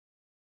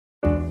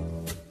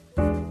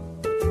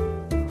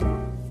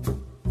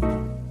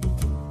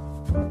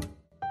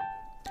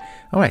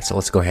All right, so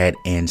let's go ahead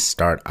and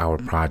start our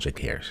project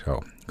here.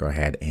 So go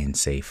ahead and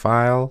say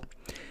File,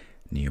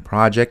 New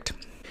Project.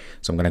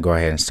 So I'm going to go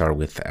ahead and start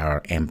with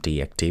our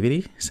empty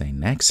activity. Say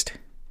Next.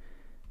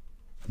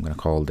 I'm going to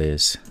call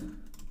this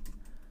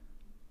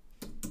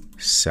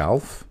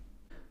Self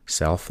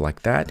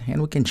like that. And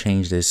we can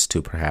change this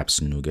to perhaps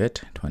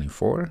Nougat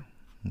 24.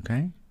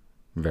 Okay,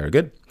 very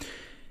good.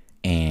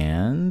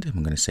 And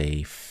I'm going to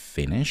say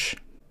Finish.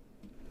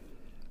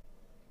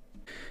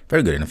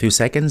 Very good. In a few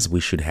seconds,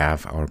 we should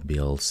have our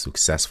build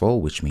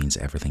successful, which means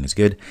everything is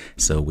good,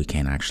 so we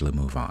can actually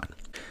move on.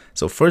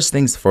 So first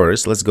things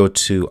first, let's go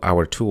to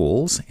our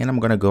tools, and I'm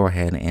going to go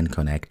ahead and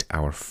connect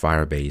our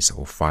Firebase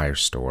or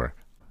Firestore.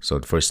 So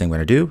the first thing we're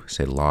going to do,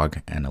 say Log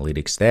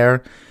Analytics there.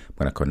 I'm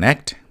going to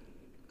connect.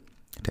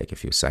 Take a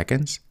few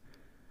seconds.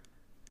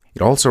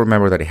 It also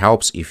remember that it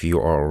helps if you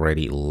are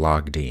already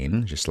logged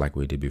in, just like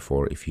we did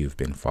before, if you've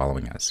been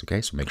following us. Okay,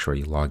 so make sure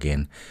you log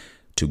in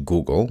to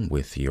Google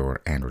with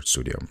your Android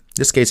Studio. In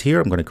this case here,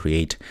 I'm going to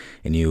create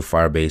a new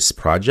Firebase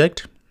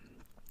project.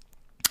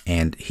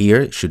 And here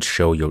it should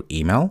show your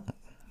email.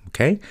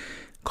 Okay,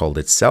 called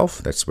itself.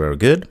 That's very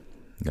good.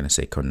 I'm going to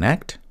say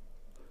connect.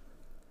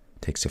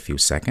 Takes a few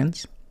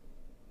seconds.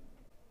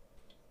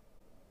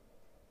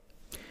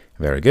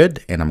 Very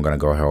good. And I'm going to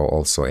go ahead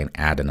also and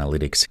add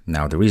analytics.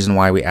 Now, the reason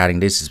why we're adding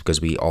this is because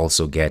we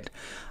also get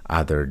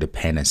other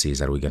dependencies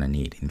that we're going to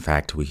need. In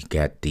fact, we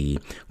get the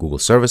Google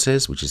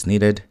services, which is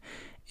needed,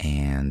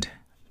 and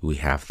we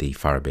have the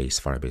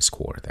Firebase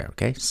core there.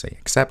 Okay, say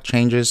accept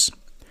changes.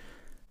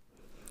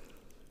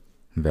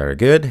 Very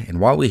good. And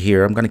while we're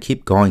here, I'm going to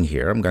keep going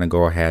here. I'm going to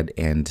go ahead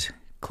and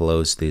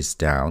close this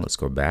down. Let's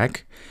go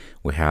back.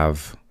 We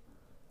have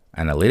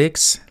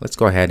analytics. Let's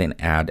go ahead and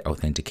add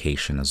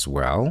authentication as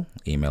well.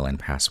 Email and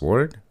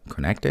password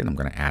connected. I'm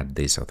going to add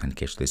this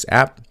authentication to this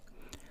app.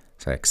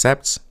 So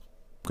accepts,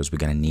 because we're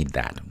going to need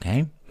that,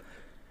 okay,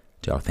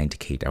 to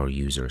authenticate our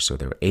users so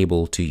they're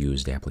able to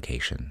use the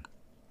application.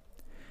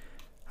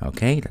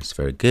 Okay, that's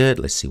very good.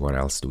 Let's see what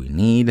else do we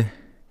need.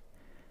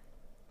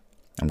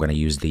 I'm going to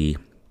use the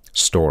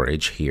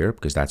storage here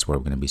because that's where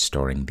we're going to be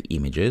storing the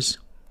images.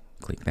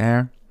 Click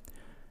there.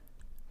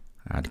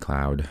 Add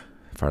cloud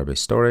Firebase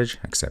storage,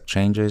 accept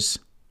changes.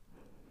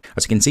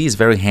 As you can see, it's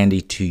very handy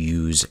to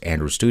use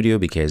Android Studio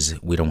because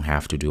we don't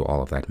have to do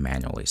all of that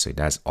manually. So it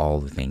does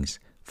all the things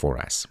for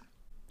us.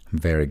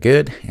 Very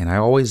good. And I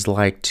always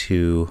like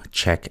to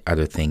check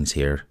other things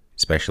here,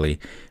 especially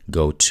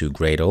go to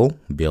Gradle,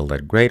 build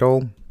at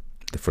Gradle,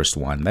 the first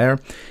one there.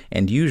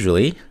 And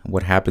usually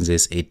what happens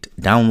is it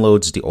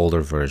downloads the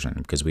older version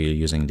because we are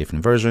using a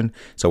different version.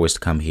 It's always to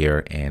come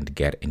here and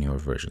get a newer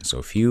version. So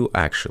if you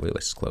actually,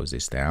 let's close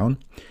this down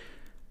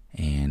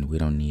and we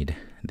don't need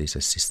this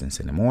assistance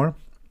anymore.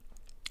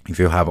 If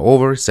you have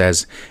over, it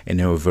says a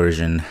newer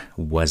version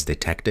was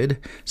detected.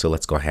 So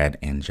let's go ahead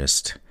and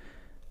just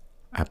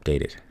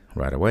update it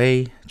right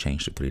away.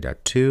 Change to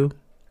 3.2. I'm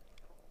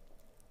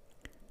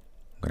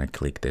going to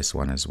click this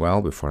one as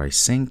well before I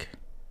sync.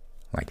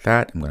 Like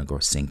that. I'm going to go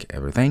sync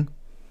everything.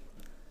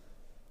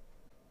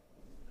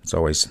 It's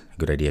always a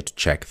good idea to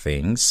check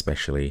things,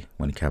 especially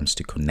when it comes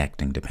to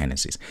connecting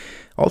dependencies.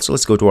 Also,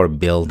 let's go to our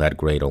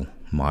build.gradle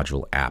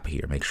module app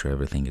here. Make sure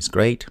everything is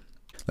great.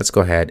 Let's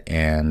go ahead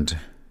and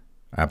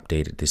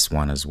update this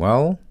one as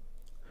well.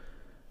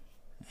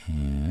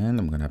 And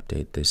I'm going to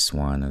update this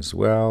one as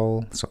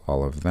well. So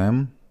all of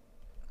them.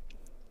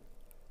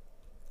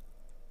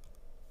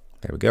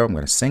 There we go. I'm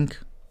going to sync.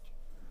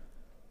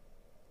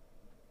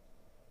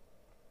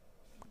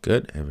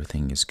 Good.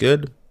 Everything is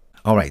good.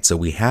 All right, so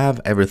we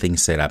have everything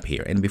set up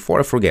here. And before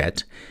I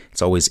forget,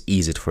 it's always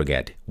easy to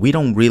forget. We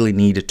don't really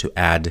need to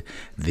add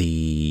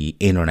the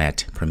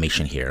internet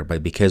permission here,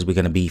 but because we're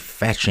going to be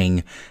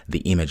fetching the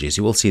images,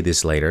 you will see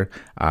this later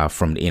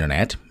from the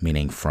internet,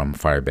 meaning from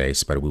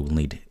Firebase, but we will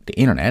need the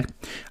internet.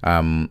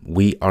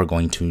 We are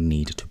going to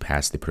need to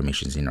pass the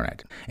permissions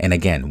internet. And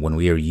again, when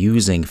we are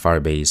using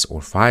Firebase or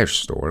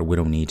Firestore, we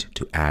don't need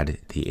to add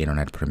the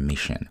internet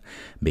permission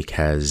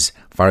because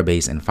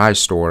Firebase and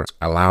Firestore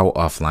allow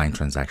offline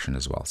transaction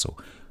as well. So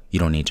you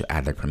don't need to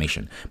add that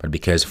permission. But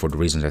because for the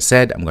reasons I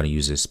said, I'm going to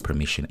use this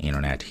permission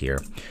internet here.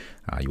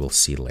 You will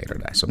see later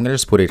that. So I'm going to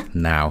just put it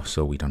now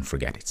so we don't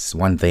forget. It's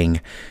one thing,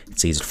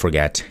 it's easy to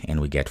forget, and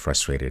we get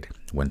frustrated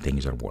when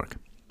things don't work.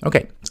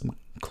 Okay, so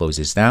close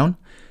this down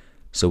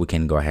so we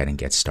can go ahead and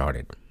get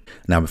started.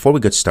 Now, before we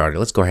get started,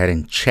 let's go ahead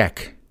and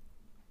check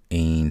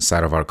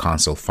inside of our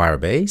console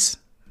Firebase.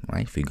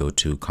 Right? If you go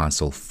to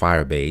console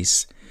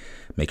Firebase,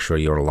 make sure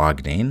you're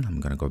logged in. I'm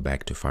going to go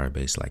back to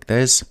Firebase like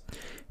this.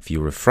 If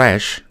you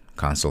refresh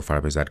console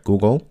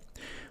Firebase.google,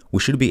 we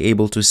should be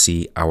able to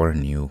see our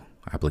new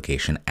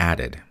application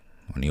added,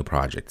 our new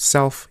project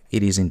itself.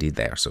 It is indeed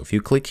there. So if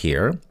you click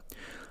here,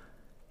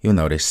 you'll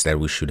notice that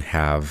we should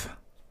have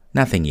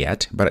nothing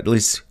yet, but at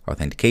least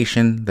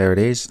authentication, there it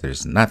is.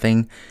 There's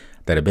nothing.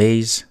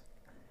 Database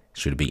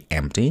should be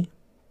empty,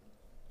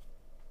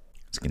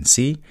 as you can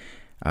see,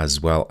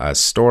 as well as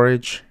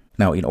storage.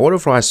 Now, in order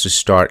for us to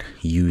start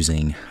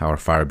using our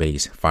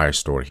Firebase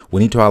Firestore, we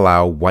need to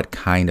allow what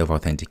kind of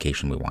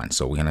authentication we want.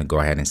 So we're going to go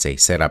ahead and say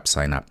set up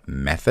sign up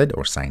method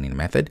or sign in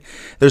method.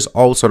 There's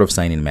all sort of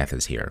sign in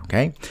methods here.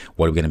 Okay.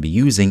 What we're going to be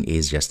using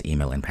is just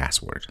email and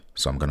password.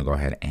 So I'm going to go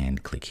ahead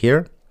and click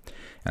here.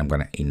 I'm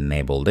going to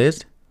enable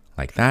this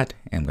like that.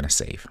 And I'm going to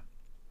save.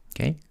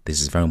 Okay.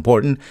 This is very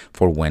important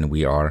for when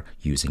we are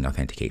using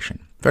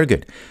authentication. Very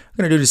good. I'm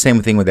going to do the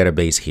same thing with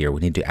database here.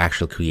 We need to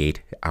actually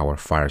create our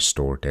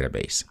Firestore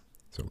database.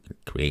 So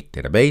create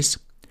database,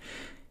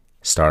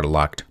 start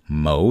locked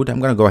mode. I'm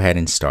going to go ahead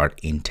and start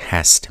in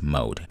test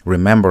mode.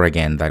 Remember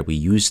again that we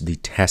use the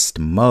test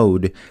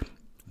mode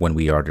when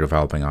we are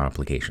developing our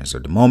application. So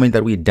the moment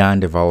that we're done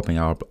developing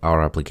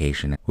our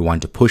application, we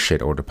want to push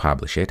it or to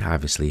publish it.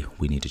 Obviously,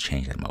 we need to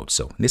change that mode.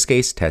 So in this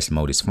case, test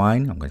mode is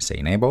fine. I'm going to say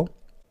enable.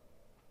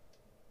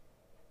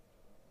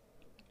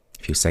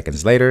 A few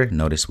seconds later,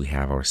 notice we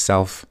have our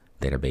self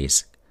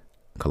database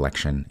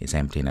collection is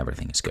empty and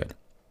everything is good.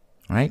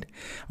 All right.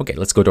 Okay,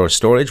 let's go to our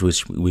storage,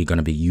 which we're going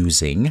to be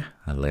using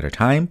a later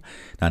time.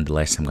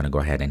 Nonetheless, I'm going to go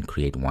ahead and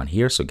create one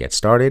here. So get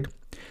started.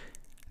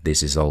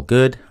 This is all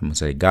good. I'm going to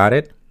say got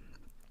it.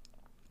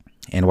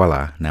 And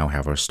voila, now we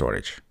have our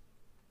storage.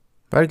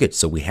 Very good.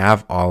 So we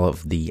have all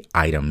of the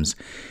items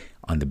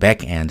on the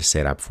back end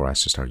set up for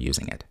us to start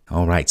using it.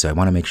 All right, so I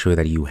want to make sure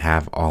that you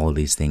have all of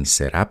these things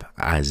set up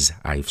as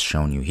I've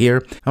shown you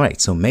here. All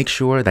right, so make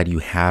sure that you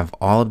have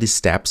all of these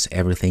steps,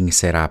 everything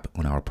set up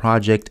on our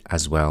project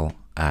as well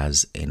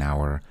as in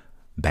our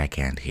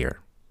backend here.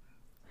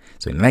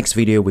 So in the next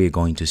video, we're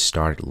going to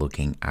start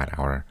looking at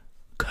our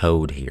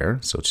code here.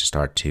 So to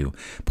start to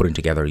putting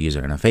together a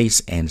user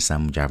interface and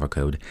some Java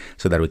code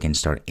so that we can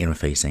start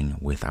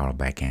interfacing with our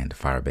backend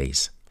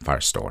Firebase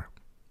Firestore.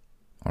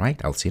 All right,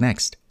 I'll see you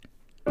next.